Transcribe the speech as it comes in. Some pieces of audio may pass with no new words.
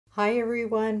Hi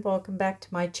everyone, welcome back to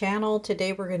my channel.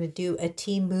 Today we're going to do a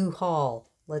Temu haul.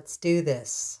 Let's do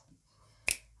this.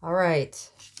 All right,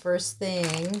 first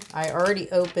thing, I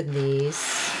already opened these,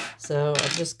 so I'm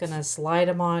just going to slide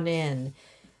them on in.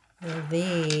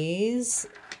 These,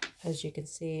 as you can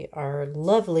see, are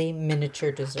lovely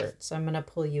miniature desserts. I'm going to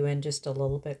pull you in just a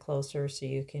little bit closer so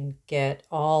you can get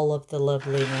all of the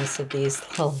loveliness of these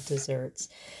little desserts.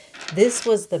 This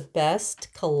was the best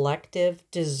collective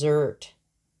dessert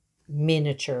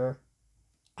miniature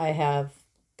I have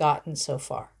gotten so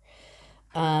far.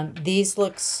 These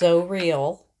look so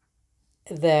real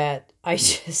that I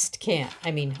just can't.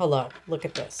 I mean, hello, look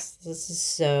at this. This is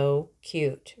so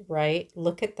cute, right?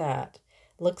 Look at that.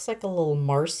 Looks like a little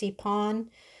marzipan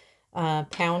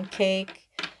pound cake.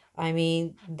 I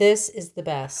mean, this is the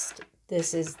best.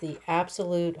 This is the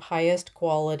absolute highest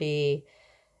quality.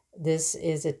 This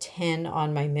is a 10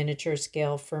 on my miniature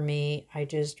scale for me. I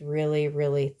just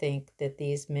really think that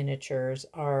these miniatures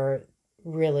are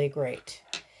really great.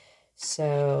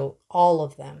 So all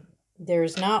of them.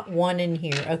 There's not one in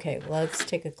here. Okay, let's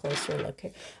take a closer look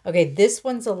here. Okay, this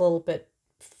one's a little bit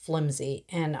flimsy.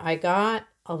 And I got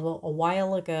a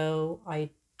while ago,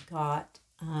 I got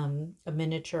a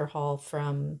miniature haul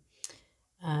from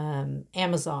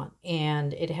Amazon.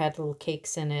 And it had little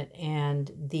cakes in it. And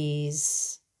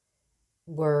these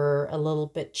were a little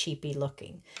bit cheapy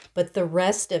looking, but the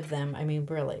rest of them, I mean,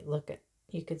 really, look at,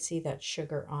 you could see that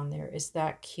sugar on there. Is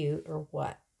that cute or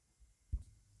what?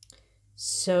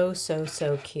 So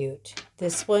cute.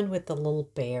 This one with the little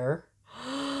bear.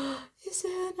 Is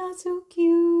that not so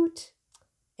cute?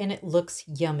 And it looks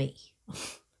yummy.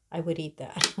 I would eat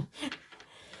that.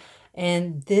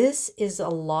 And this is a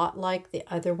lot like the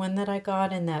other one that I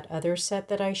got in that other set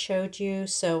that I showed you.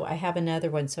 So I have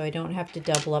another one so I don't have to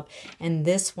double up. And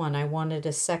this one, I wanted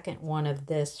a second one of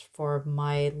this for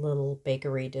my little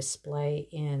bakery display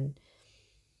in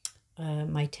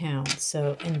my town.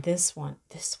 So, and this one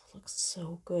looks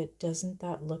so good. Doesn't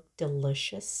that look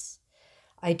delicious?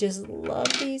 I just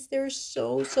love these. They're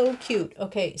so cute.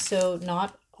 Okay, so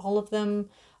not all of them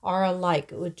are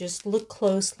alike. It would just look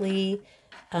closely.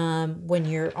 When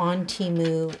you're on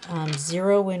Temu,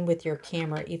 zero in with your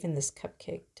camera. Even this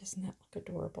cupcake, doesn't that look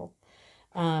adorable?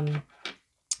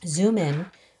 Zoom in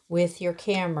with your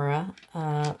camera,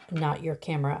 not your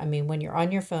camera. I mean, when you're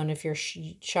on your phone, if you're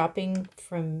shopping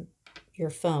from your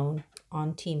phone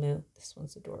on Temu, this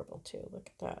one's adorable too. Look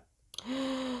at that.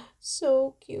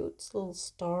 So cute, it's little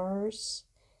stars.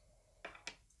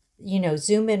 You know,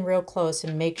 zoom in real close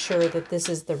and make sure that this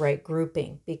is the right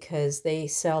grouping, because they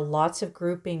sell lots of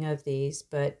grouping of these,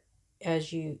 but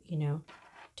as you know,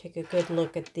 take a good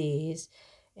look at these,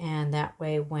 and that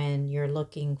way when you're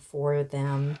looking for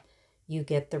them, you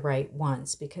get the right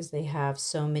ones, because they have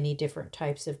so many different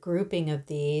types of grouping of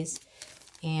these.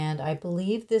 And I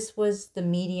believe this was the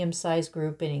medium-sized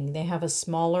grouping. They have a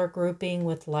smaller grouping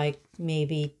with like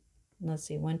maybe, let's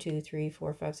see, 1, 2, 3,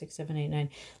 4, 5, 6, 7, 8, 9,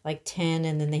 like 10,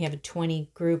 and then they have a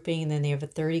 20 grouping, and then they have a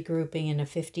 30 grouping and a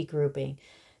 50 grouping.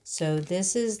 So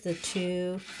this is the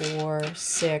 2, 4,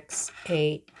 6,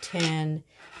 8, 10,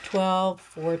 12,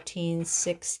 14,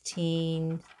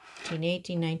 16,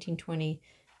 18, 19, 20,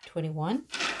 21.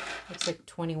 Looks like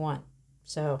 21.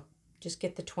 So just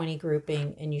get the 20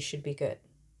 grouping and you should be good.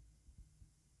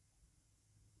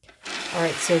 All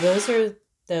right, so those are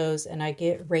those, and I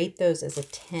rate those as a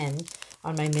 10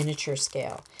 on my miniature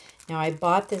scale. Now I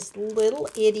bought this little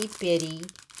itty bitty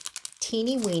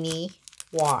teeny weeny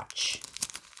watch,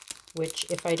 which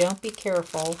if I don't be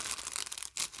careful,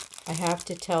 I have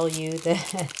to tell you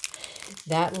that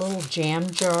that little jam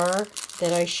jar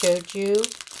that I showed you,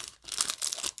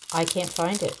 I can't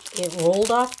find it. It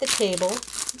rolled off the table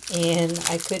and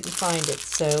I couldn't find it.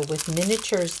 So with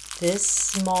miniatures this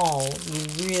small,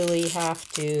 you really have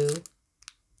to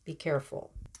be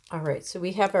careful. All right, so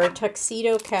we have our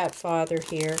tuxedo cat father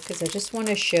here, because I just want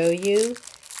to show you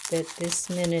that this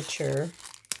miniature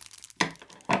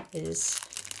is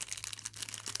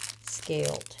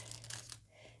scaled.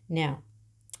 Now,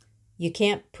 you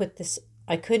can't put this,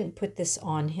 I couldn't put this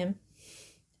on him.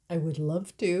 I would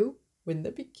love to. Wouldn't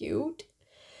that be cute?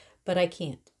 But I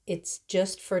can't. It's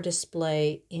just for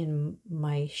display in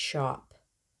my shop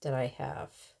that I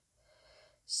have.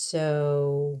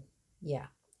 So, yeah.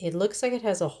 It looks like it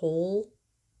has a hole.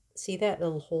 See that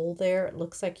little hole there? It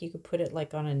looks like you could put it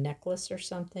like on a necklace or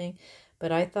something.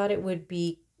 But I thought it would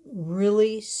be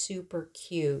really super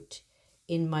cute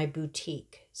in my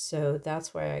boutique. So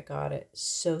that's why I got it.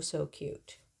 So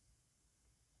cute.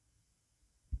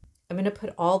 I'm going to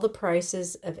put all the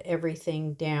prices of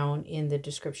everything down in the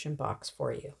description box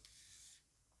for you.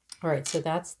 All right, so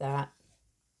that's that.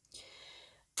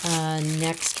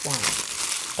 next one.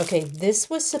 Okay, this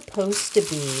was supposed to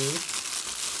be a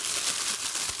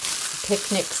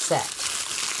picnic set.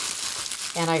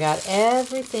 And I got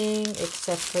everything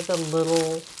except for the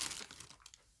little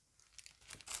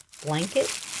blanket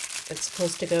that's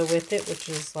supposed to go with it, which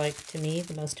is, like, to me,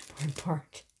 the most important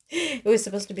part. It was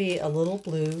supposed to be a little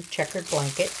blue checkered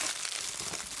blanket.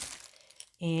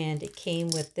 And it came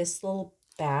with this little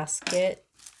basket.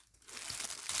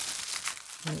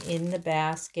 And in the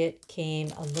basket came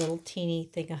a little teeny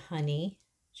thing of honey,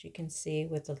 as you can see,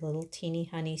 with a little teeny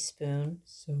honey spoon.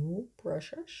 So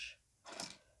precious.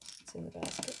 What's in the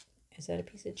basket? Is that a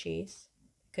piece of cheese?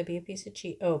 Could be a piece of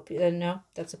cheese. Oh, no,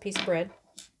 that's a piece of bread.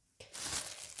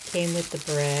 Came with the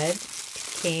bread.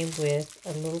 Came with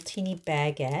a little teeny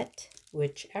baguette,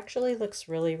 which actually looks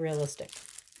really realistic.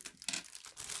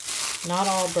 Not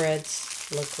all breads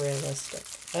look realistic.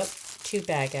 Oh, 2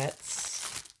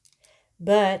 baguettes.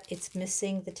 But it's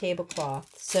missing the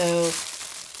tablecloth. So,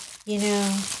 you know,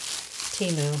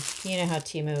 Temu. You know how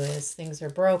Temu is. Things are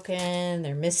broken.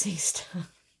 They're missing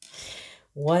stuff.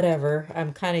 Whatever.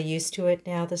 I'm kind of used to it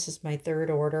now. This is my 3rd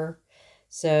order.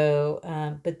 So,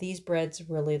 but these breads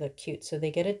really look cute. So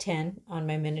they get a 10 on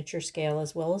my miniature scale,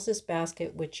 as well as this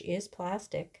basket, which is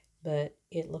plastic, but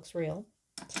it looks real.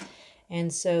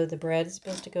 And so the bread is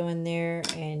supposed to go in there,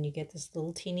 and you get this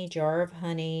little teeny jar of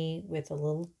honey with a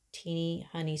little teeny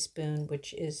honey spoon,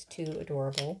 which is too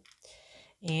adorable,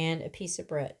 and a piece of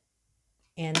bread.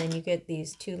 And then you get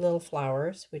these 2 little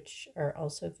flowers, which are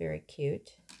also very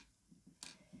cute.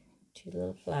 2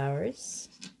 little flowers.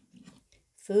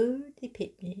 For the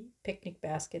picnic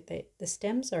basket. The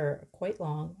stems are quite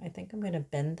long. I think I'm going to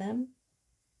bend them.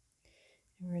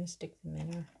 And we're going to stick them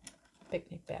in our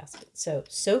picnic basket. So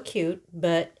cute,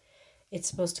 but it's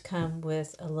supposed to come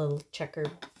with a little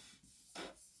checkered,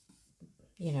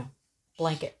 you know,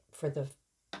 blanket for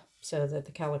so that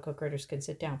the calico critters can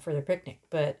sit down for their picnic.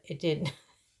 But it didn't.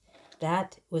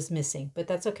 That was missing. But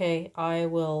that's okay. I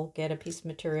will get a piece of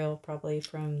material probably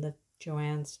from the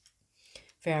Joann's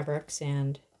fabrics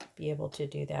and be able to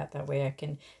do that. That way I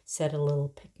can set a little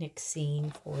picnic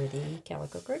scene for the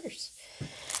calico critters.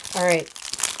 All right,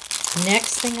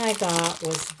 next thing I got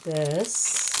was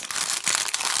this.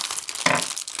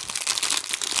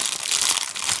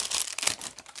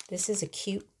 This is a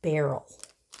cute barrel,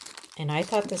 and I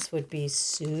thought this would be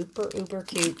super uber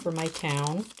cute for my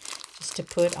town, just to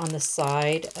put on the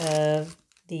side of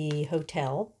the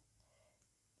hotel.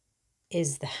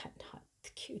 Is that not the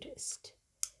cutest?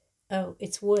 Oh,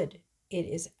 it's wood. It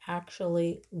is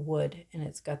actually wood, and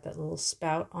it's got that little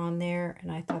spout on there, and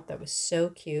I thought that was so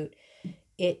cute.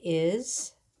 It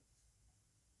is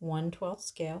 1/12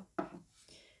 scale.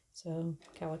 So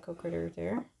calico critter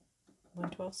there,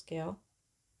 1/12 scale.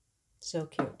 So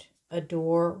cute.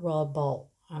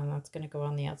 Adorable. That's going to go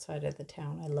on the outside of the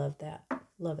town. I love that.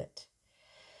 Love it.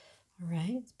 All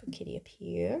right, let's put Kitty up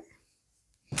here.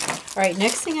 All right,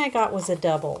 next thing I got was a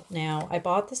double. Now, I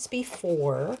bought this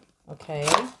before, okay,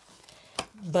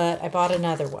 but I bought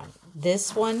another one.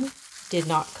 This one did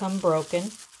not come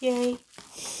broken. Yay.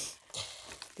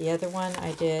 The other one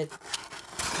did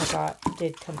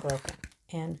come broken.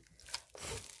 And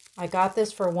I got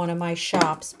this for one of my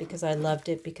shops because I loved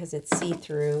it because it's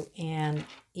see-through, and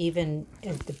even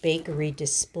at the bakery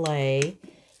display,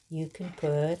 you can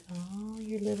put all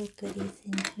your little goodies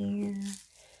in here.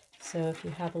 So if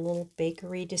you have a little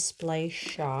bakery display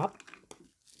shop,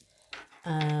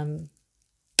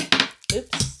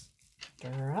 oops,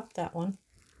 drop that one.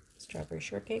 Strawberry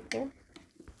shortcake there.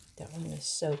 That one is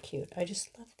so cute. I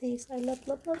just love these. I love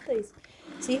these.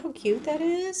 See how cute that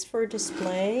is for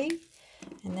display?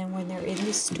 And then when they're in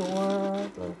the store,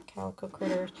 the calico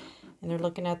critters, and they're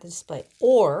looking at the display.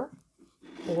 Or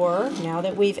now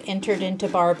that we've entered into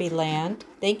Barbie land,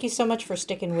 thank you so much for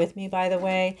sticking with me, by the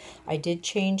way. I did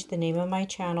change the name of my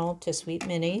channel to Sweet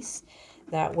Minis.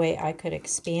 That way I could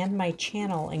expand my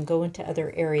channel and go into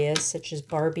other areas such as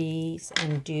Barbies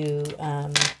and do,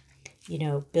 you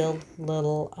know, build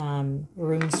little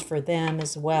rooms for them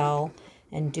as well,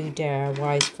 and do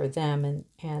DIYs for them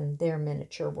and their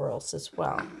miniature worlds as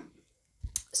well.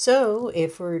 So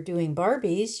if we're doing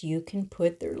Barbies, you can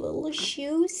put their little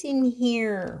shoes in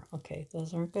here. Okay,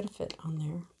 those aren't going to fit on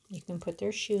there. You can put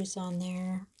their shoes on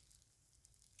there.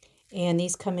 And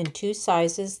these come in 2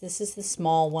 sizes. This is the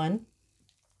small one.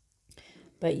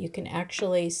 But you can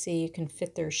actually see you can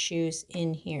fit their shoes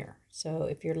in here. So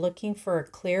if you're looking for a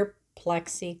clear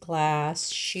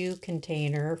plexiglass shoe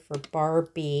container for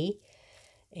Barbie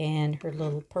and her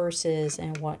little purses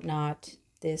and whatnot,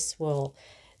 there's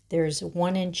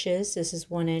 1 inches. This is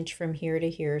 1 inch from here to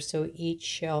here, so each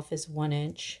shelf is 1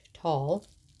 inch tall.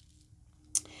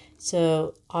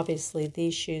 So obviously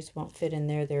these shoes won't fit in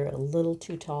there. They're a little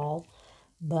too tall,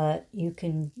 but you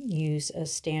can use a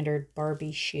standard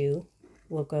Barbie shoe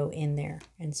will go in there.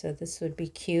 And so this would be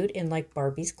cute in like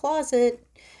Barbie's closet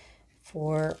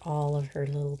for all of her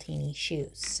little teeny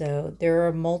shoes. So there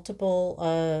are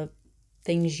multiple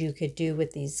things you could do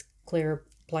with these clear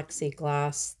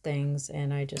plexiglass things,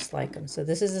 and I just like them. So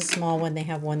this is a small one. They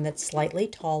have one that's slightly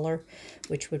taller,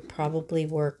 which would probably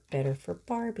work better for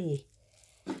Barbie.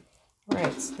 All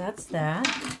right, so that's that.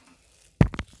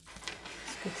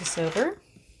 Let's get this over.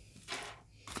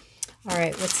 All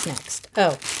right, what's next?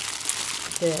 Oh,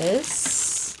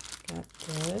 this. Got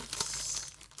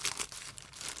this.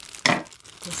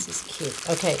 This is cute.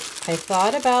 Okay, I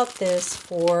thought about this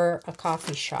for a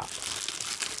coffee shop.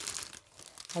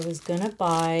 I was going to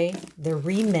buy the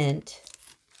Remint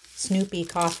Snoopy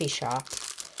coffee shop,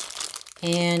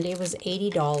 and it was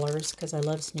 $80 because I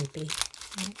love Snoopy.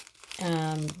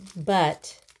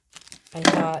 But I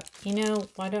thought, you know,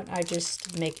 why don't I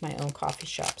just make my own coffee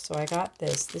shop? So I got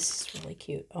this. This is really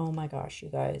cute. Oh my gosh, you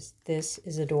guys, this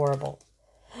is adorable.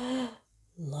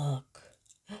 Look.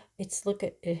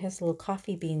 It has little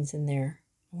coffee beans in there.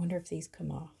 I wonder if these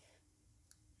come off.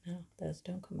 No, those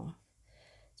don't come off.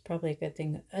 It's probably a good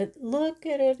thing. Look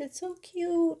at it. It's so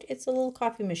cute. It's a little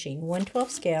coffee machine.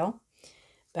 1/12 scale.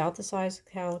 About the size of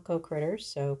Calico Critters.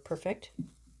 So perfect.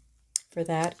 For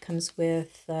that, comes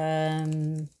with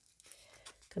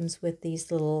these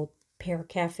little Pear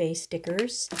Cafe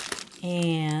stickers.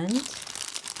 And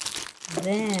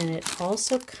then it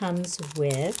also comes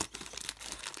with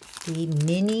the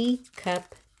mini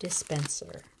cup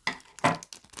dispenser,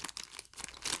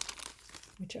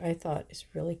 which I thought is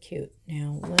really cute.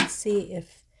 Now, let's see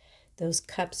if those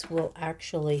cups will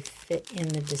actually fit in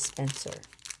the dispenser.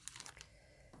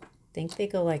 I think they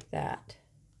go like that,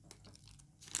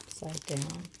 upside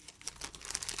down.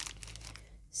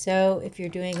 So if you're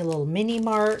doing a little mini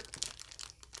mart,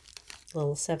 a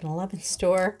little 7-Eleven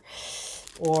store,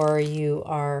 or you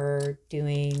are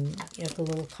doing a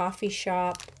little coffee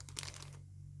shop,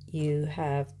 you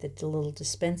have the little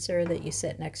dispenser that you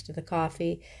set next to the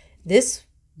coffee. This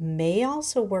may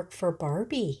also work for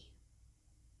Barbie.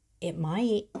 It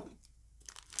might.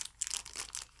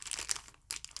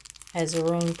 As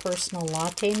her own personal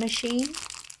latte machine.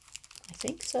 I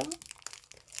think so.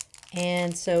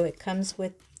 And so it comes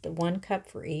with the 1 cup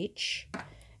for each.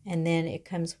 And then it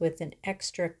comes with an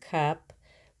extra cup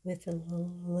with a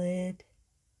little lid.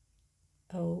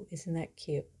 Oh, isn't that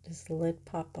cute? Does the lid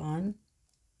pop on?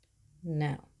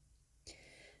 No.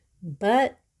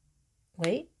 But,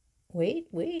 wait.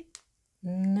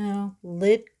 No,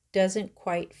 lid doesn't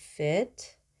quite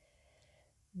fit,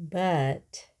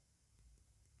 but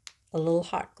a little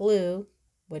hot glue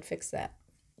would fix that.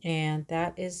 And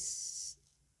that is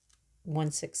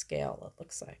 1/6 scale, it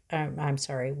looks like. I'm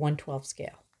sorry, 1/12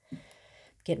 scale.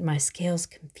 Getting my scales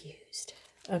confused.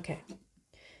 Okay.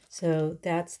 So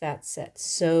that's that set.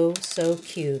 So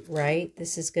cute, right?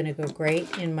 This is going to go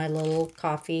great in my little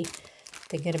coffee.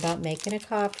 Thinking about making a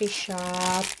coffee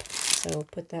shop. So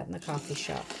put that in the coffee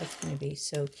shop. That's going to be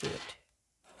so cute.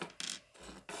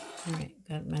 All right,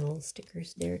 got my little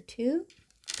stickers there too.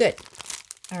 Good.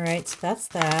 All right, so that's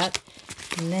that.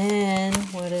 And then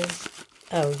what is...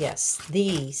 Oh, yes,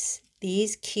 these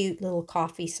cute little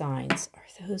coffee signs.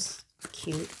 Are those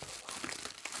cute?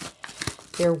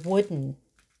 They're wooden.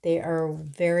 They are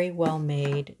very well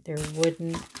made. They're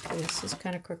wooden. This is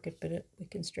kind of crooked, but we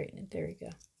can straighten it. There you go.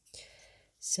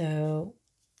 So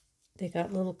they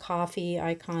got little coffee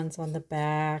icons on the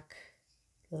back.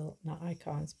 Little, not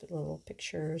icons, but little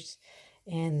pictures.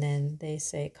 And then they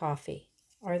say coffee.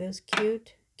 Are those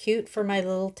cute? Cute for my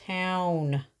little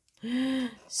town.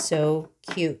 So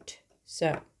cute.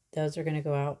 So those are going to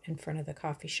go out in front of the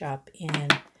coffee shop in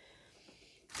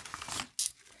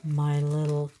my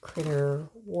little critter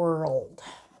world.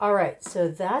 All right, so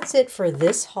that's it for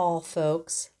this haul,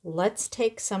 folks. Let's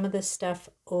take some of this stuff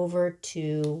over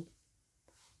to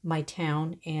my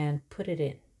town and put it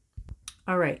in.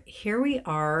 All right, here we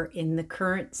are in the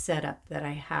current setup that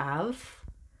I have.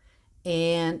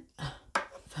 And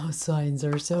those signs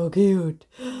are so cute,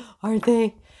 aren't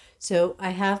they? So I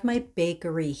have my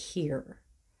bakery here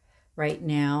right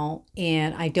now,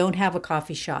 and I don't have a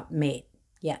coffee shop made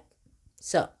yet.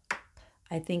 So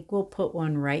I think we'll put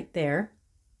one right there,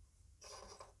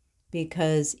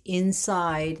 because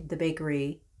inside the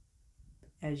bakery,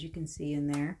 as you can see in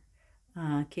there,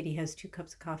 Kitty has 2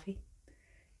 cups of coffee.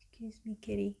 Excuse me,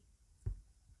 Kitty.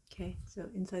 Okay, so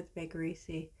inside the bakery,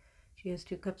 see, she has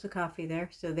 2 cups of coffee there.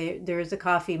 So there is a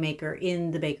coffee maker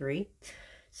in the bakery.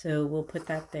 So we'll put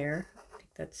that there. I think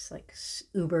that's like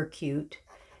uber cute.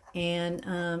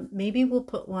 And maybe we'll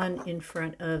put one in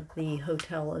front of the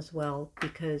hotel as well,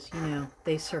 because, you know,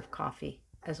 they serve coffee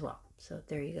as well. So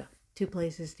there you go. 2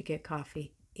 places to get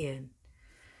coffee in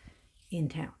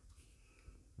town.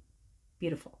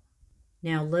 Beautiful.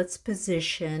 Now let's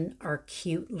position our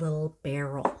cute little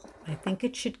barrel. I think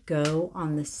it should go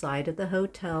on the side of the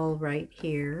hotel right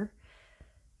here.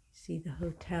 See the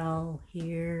hotel?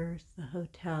 Here's the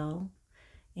hotel.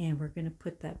 And we're going to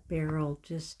put that barrel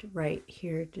just right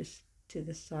here, just to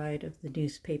the side of the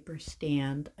newspaper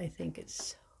stand. I think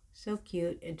it's so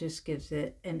cute. It just gives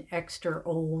it an extra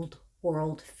old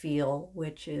world feel,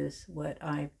 which is what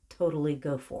I totally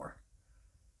go for.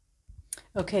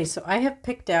 Okay, so I have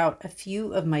picked out a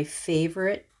few of my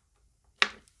favorite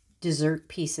dessert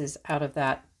pieces out of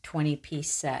that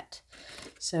 20-piece set.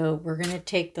 So we're going to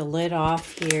take the lid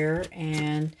off here,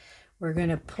 and we're going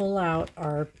to pull out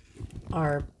our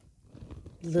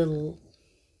little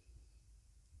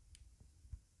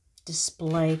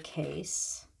display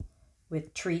case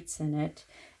with treats in it,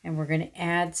 and we're going to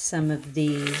add some of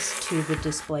these to the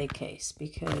display case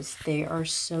because they are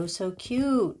so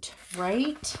cute,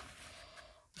 right?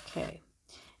 Okay,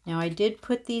 now I did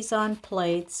put these on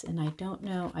plates, and I don't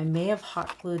know, I may have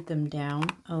hot glued them down.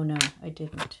 Oh no, I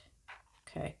didn't.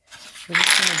 Okay, we're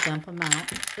just going to dump them out.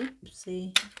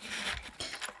 Oopsie.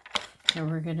 And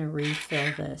we're going to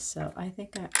refill this. So I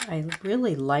think I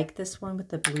really like this one with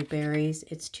the blueberries.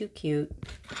 It's too cute.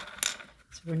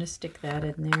 So we're going to stick that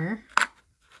in there.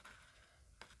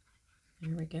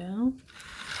 There we go.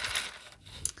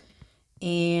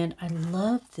 And I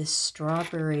love this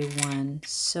strawberry one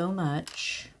so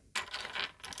much.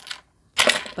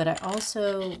 But I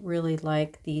also really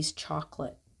like these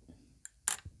chocolate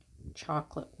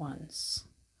ones.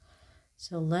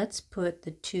 So let's put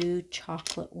the 2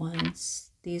 chocolate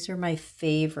ones. These are my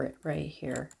favorite right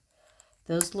here.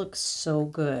 Those look so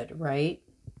good, right?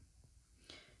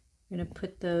 I'm going to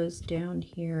put those down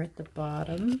here at the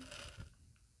bottom,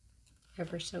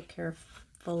 ever so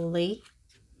carefully.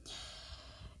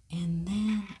 And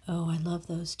then, oh, I love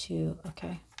those too.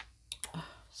 Okay. Oh,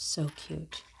 so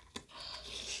cute.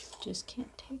 Just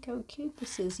can't take how cute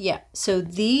this is. Yeah, so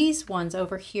these ones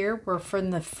over here were from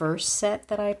the first set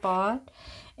that I bought,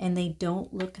 and they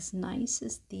don't look as nice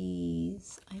as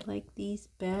these. I like these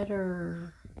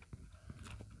better.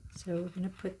 So we're going to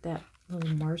put that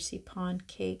little marzipan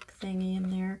cake thingy in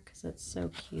there because that's so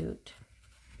cute.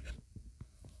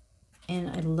 And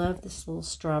I love this little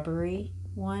strawberry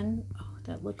one. Oh,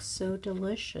 that looks so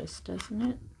delicious, doesn't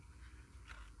it?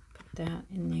 Put that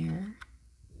in there.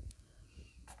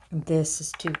 This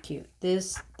is too cute. The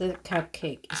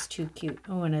cupcake is too cute.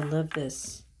 Oh, and I love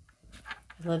this.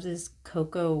 I love this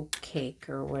cocoa cake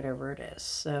or whatever it is.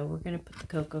 So we're going to put the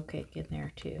cocoa cake in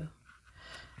there too.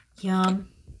 Yum.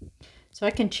 So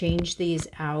I can change these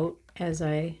out as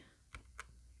I...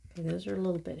 Okay, those are a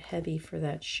little bit heavy for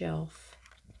that shelf.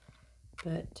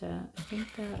 But I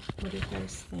think that... What do you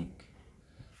guys think?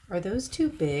 Are those too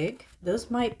big?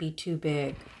 Those might be too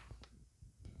big.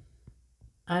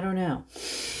 I don't know.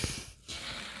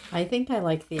 I think I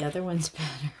like the other ones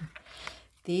better.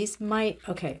 These might...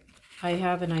 Okay, I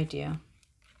have an idea.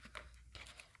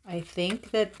 I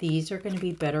think that these are going to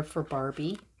be better for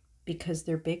Barbie because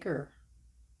they're bigger.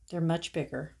 They're much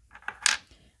bigger.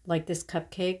 Like this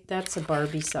cupcake, that's a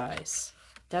Barbie size.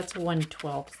 That's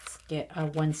 1/12 scale,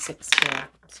 1/6 scale.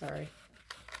 Sorry.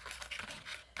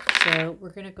 So we're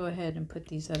going to go ahead and put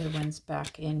these other ones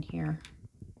back in here.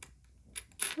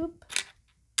 Oop.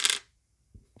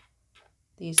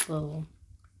 These little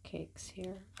cakes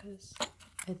here, because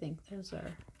I think those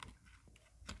are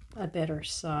a better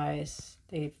size.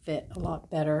 They fit a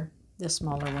lot better. The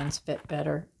smaller ones fit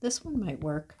better. This one might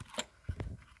work.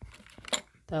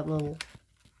 That little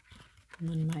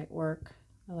one might work.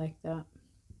 I like that.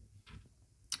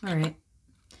 All right.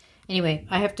 Anyway,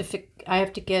 I have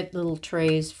to get little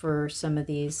trays for some of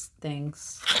these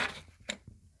things.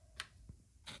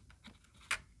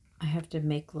 I have to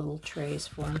make little trays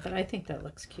for them, but I think that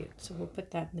looks cute. So we'll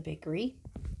put that in the bakery.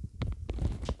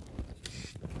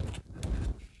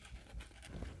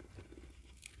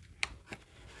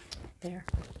 There.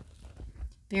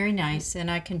 Very nice,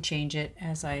 and I can change it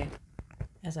as I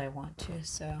want to.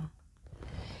 So,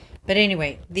 but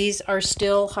anyway, these are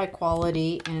still high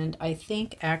quality, and I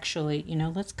think actually, you know,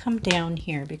 let's come down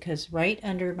here because right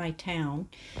under my town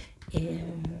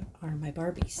are my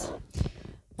Barbies.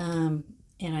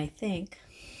 And I think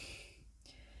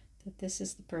that this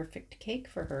is the perfect cake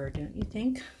for her, don't you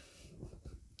think?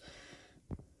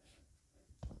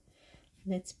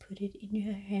 Let's put it in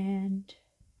her hand.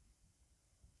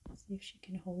 See if she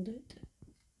can hold it.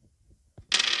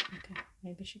 Okay,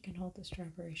 maybe maybe she can hold the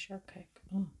strawberry shortcake.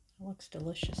 Oh, that looks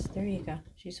delicious. There you go.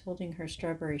 She's holding her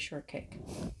strawberry shortcake.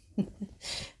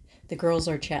 The girls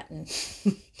are chatting.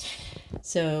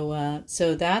 So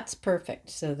that's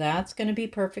perfect. So that's going to be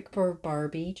perfect for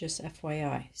Barbie, just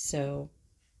FYI. So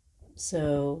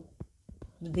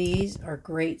these are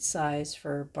great size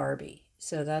for Barbie.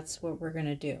 So that's what we're going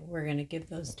to do. We're going to give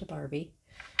those to Barbie.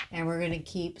 And we're going to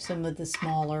keep some of the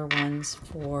smaller ones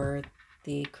for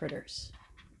the critters.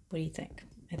 What do you think?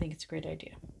 I think it's a great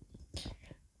idea.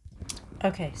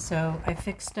 Okay, so I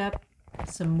fixed up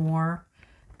some more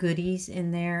goodies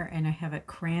in there, and I have it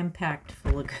cram-packed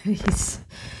full of goodies.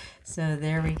 So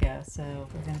there we go. So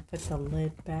we're going to put the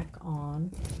lid back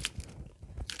on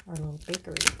our little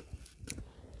bakery.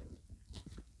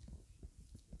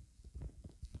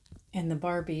 And the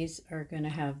Barbies are going to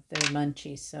have their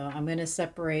munchies. So I'm going to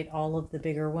separate all of the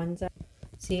bigger ones out.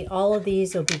 See, all of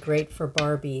these will be great for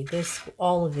Barbie.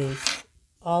 All of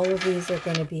these are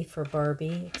going to be for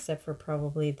Barbie, except for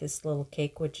probably this little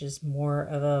cake, which is more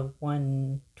of a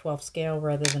 1/12 scale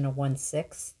rather than a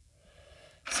 1/6.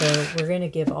 So we're going to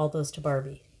give all those to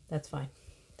Barbie. That's fine.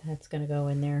 That's going to go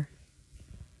in their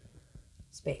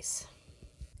space.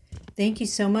 Thank you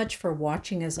so much for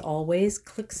watching as always.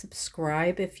 Click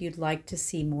subscribe if you'd like to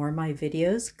see more of my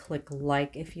videos. Click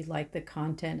like if you like the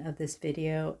content of this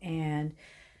video. And,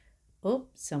 oh,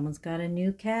 someone's got a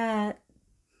new cat.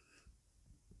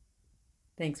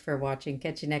 Thanks for watching.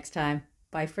 Catch you next time.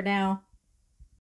 Bye for now.